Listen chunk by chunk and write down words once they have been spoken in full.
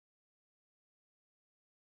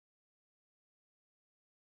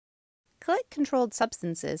Click Controlled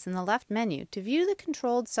Substances in the left menu to view the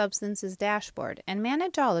Controlled Substances dashboard and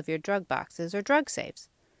manage all of your drug boxes or drug saves.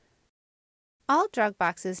 All drug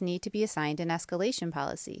boxes need to be assigned an escalation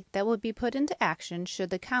policy that will be put into action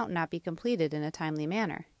should the count not be completed in a timely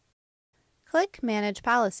manner. Click Manage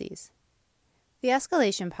Policies. The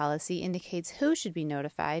escalation policy indicates who should be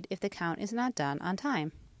notified if the count is not done on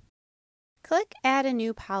time. Click Add a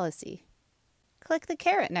New Policy. Click the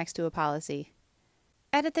caret next to a policy.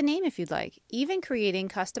 Edit the name if you'd like, even creating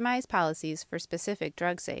customized policies for specific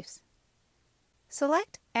drug safes.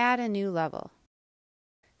 Select Add a New Level.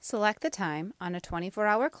 Select the time. On a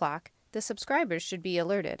 24-hour clock, the subscribers should be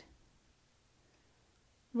alerted.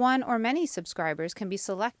 One or many subscribers can be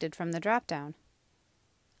selected from the drop-down.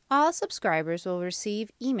 All subscribers will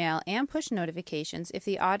receive email and push notifications if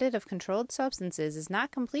the audit of controlled substances is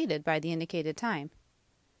not completed by the indicated time.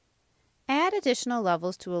 Add additional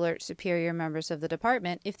levels to alert superior members of the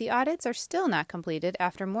department if the audits are still not completed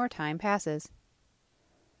after more time passes.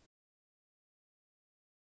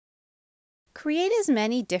 Create as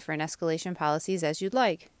many different escalation policies as you'd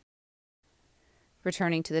like.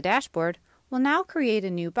 Returning to the dashboard, we'll now create a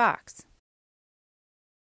new box.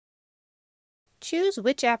 Choose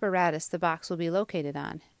which apparatus the box will be located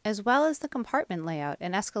on, as well as the compartment layout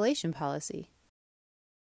and escalation policy.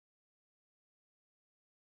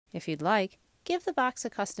 If you'd like, give the box a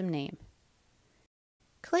custom name.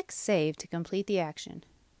 Click Save to complete the action.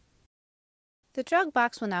 The drug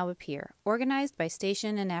box will now appear, organized by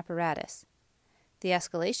station and apparatus. The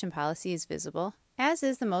escalation policy is visible, as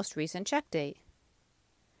is the most recent check date.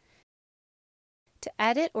 To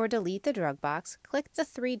edit or delete the drug box, click the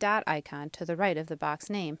three-dot icon to the right of the box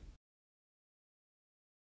name.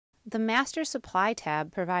 The Master Supply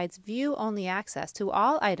tab provides view-only access to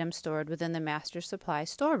all items stored within the Master Supply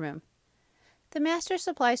storeroom. The Master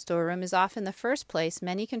Supply storeroom is often the first place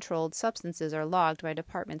many controlled substances are logged by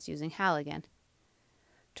departments using Halligan.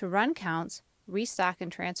 To run counts, restock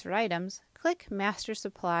and transfer items, click Master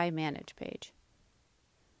Supply Manage page.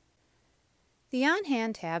 The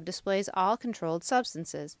On-Hand tab displays all controlled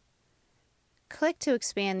substances. Click to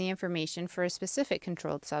expand the information for a specific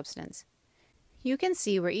controlled substance. You can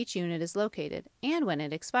see where each unit is located and when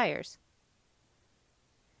it expires.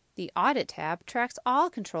 The Audit tab tracks all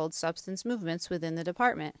controlled substance movements within the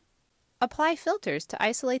department. Apply filters to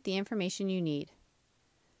isolate the information you need.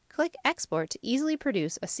 Click Export to easily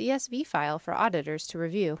produce a CSV file for auditors to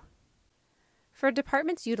review. For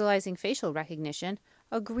departments utilizing facial recognition,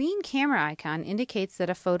 a green camera icon indicates that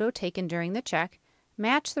a photo taken during the check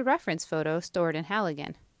matched the reference photo stored in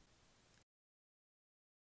Halligan.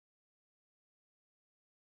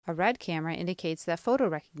 A red camera indicates that photo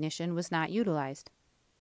recognition was not utilized.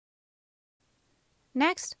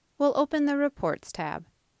 Next, we'll open the Reports tab.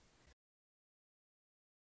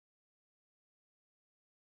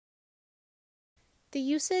 The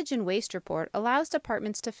Usage and Waste Report allows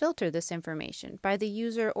departments to filter this information by the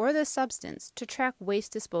user or the substance to track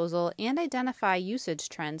waste disposal and identify usage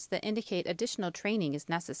trends that indicate additional training is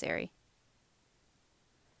necessary.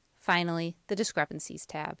 Finally, the Discrepancies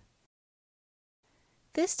tab.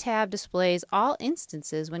 This tab displays all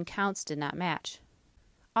instances when counts did not match.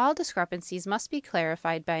 All discrepancies must be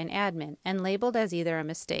clarified by an admin and labeled as either a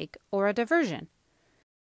mistake or a diversion.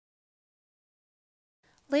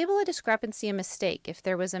 Label a discrepancy a mistake if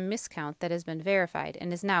there was a miscount that has been verified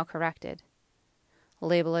and is now corrected.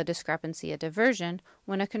 Label a discrepancy a diversion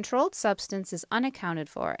when a controlled substance is unaccounted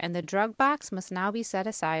for and the drug box must now be set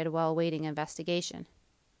aside while awaiting investigation.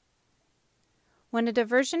 When a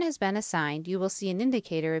diversion has been assigned, you will see an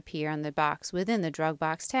indicator appear on the box within the Drug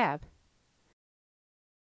Box tab.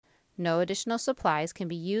 No additional supplies can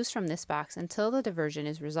be used from this box until the diversion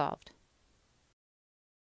is resolved.